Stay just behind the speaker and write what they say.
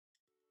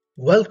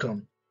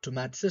Welcome to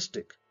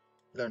Mathsistic.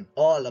 Learn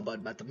all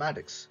about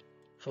mathematics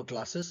for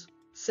classes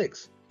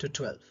 6 to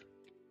 12.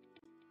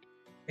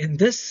 In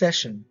this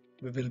session,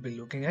 we will be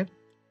looking at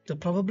the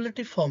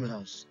probability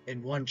formulas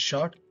in one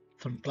shot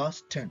from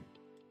class 10.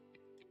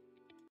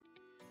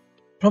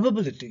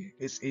 Probability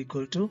is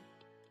equal to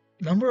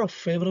number of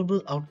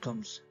favorable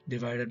outcomes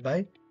divided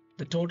by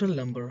the total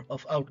number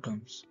of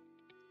outcomes.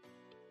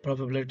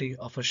 Probability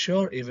of a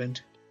sure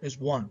event is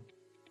 1.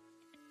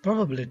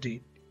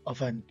 Probability of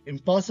an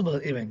impossible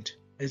event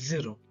is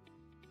 0.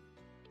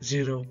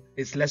 0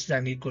 is less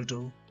than equal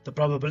to the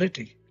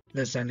probability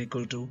less than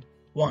equal to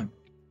 1.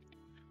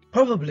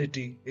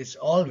 Probability is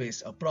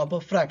always a proper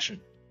fraction.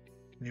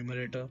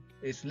 Numerator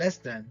is less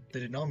than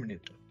the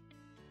denominator.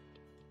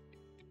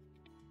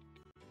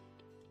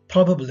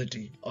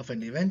 Probability of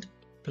an event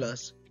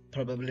plus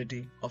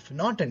probability of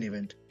not an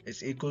event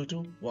is equal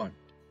to 1.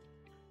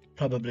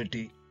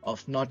 Probability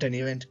of not an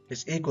event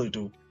is equal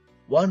to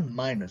 1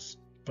 minus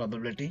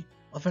probability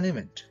of an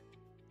event.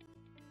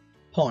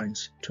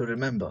 Points to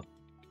remember.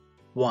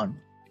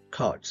 1.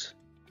 Cards.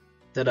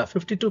 There are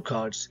 52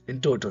 cards in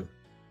total.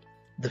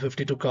 The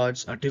 52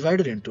 cards are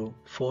divided into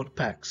 4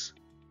 packs.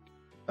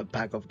 A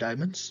pack of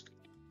diamonds,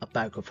 a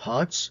pack of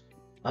hearts,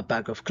 a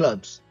pack of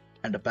clubs,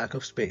 and a pack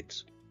of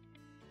spades.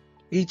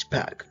 Each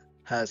pack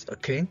has a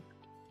king,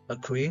 a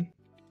queen,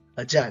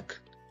 a jack,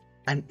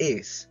 an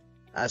ace,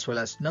 as well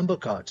as number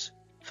cards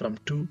from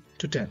 2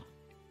 to 10.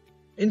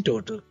 In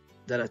total,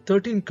 there are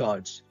 13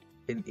 cards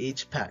in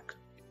each pack.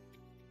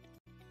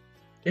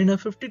 In a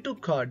 52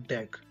 card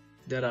deck,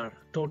 there are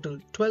total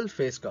 12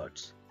 face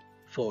cards,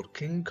 4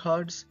 king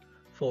cards,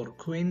 4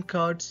 queen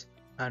cards,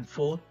 and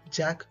 4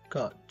 jack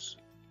cards.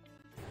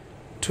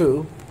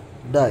 2.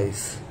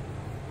 Dice.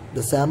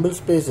 The sample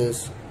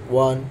spaces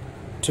 1,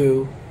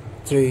 2,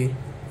 3,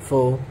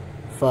 4,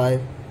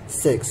 5,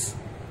 6,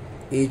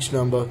 each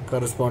number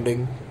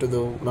corresponding to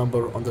the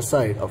number on the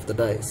side of the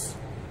dice.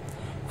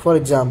 For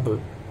example,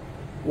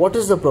 what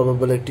is the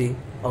probability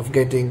of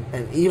getting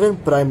an even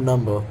prime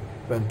number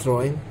when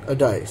throwing a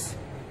dice?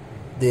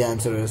 The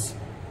answer is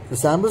the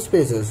sample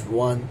spaces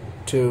 1,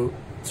 2,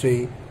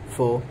 3,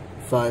 4,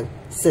 5,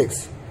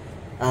 6,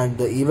 and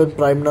the even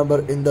prime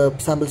number in the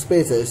sample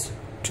space is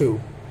 2.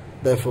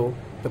 Therefore,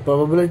 the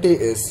probability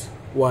is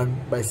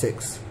 1 by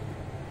 6.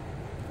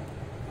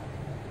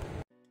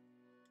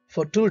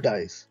 For 2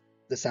 dice,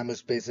 the sample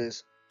space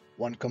is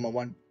 1,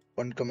 1,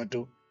 1,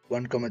 2,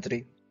 1,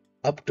 3,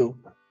 up to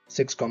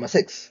 6,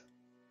 6.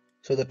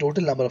 So the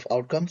total number of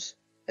outcomes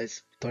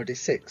is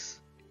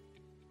 36.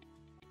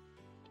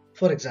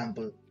 For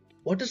example,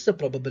 what is the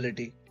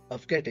probability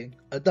of getting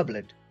a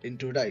doublet in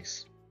 2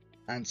 dice?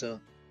 Answer: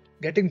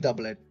 getting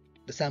doublet,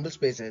 the sample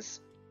space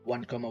is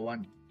 1,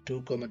 1,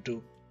 2,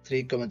 2,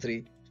 3,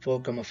 3,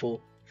 4,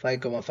 4,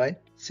 5, 5,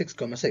 6,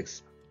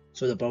 6.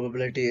 So the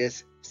probability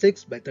is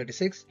 6 by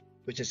 36,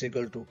 which is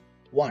equal to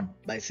 1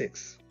 by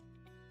 6.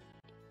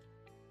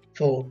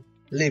 4.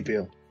 Leap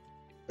year.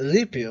 A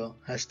leap year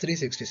has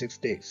 366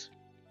 days,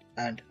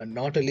 and a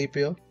not a leap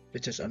year,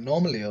 which is a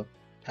normal year,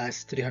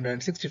 has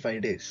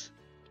 365 days.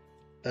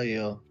 A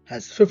year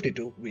has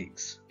 52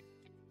 weeks.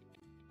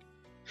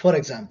 For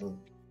example,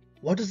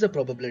 what is the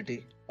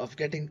probability of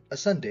getting a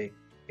Sunday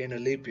in a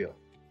leap year?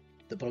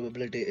 The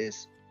probability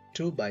is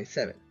 2 by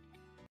 7.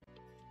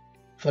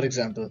 For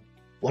example,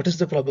 what is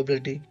the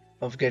probability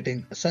of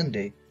getting a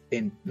Sunday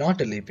in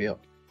not a leap year?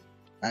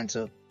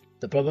 Answer: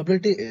 the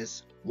probability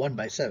is 1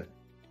 by 7.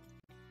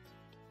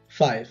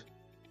 5.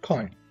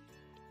 Coin.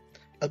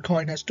 A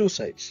coin has 2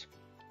 sides.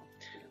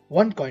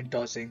 One coin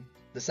tossing,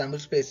 the sample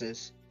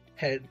spaces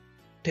head,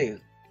 tail.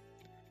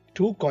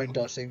 2 coin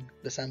tossing,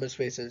 the sample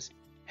spaces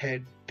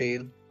head,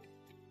 tail,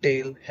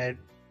 tail, head,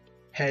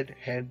 head,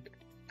 head,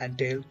 and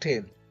tail,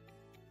 tail.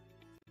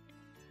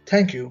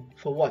 Thank you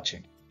for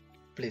watching.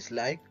 Please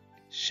like,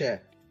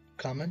 share,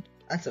 comment,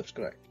 and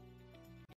subscribe.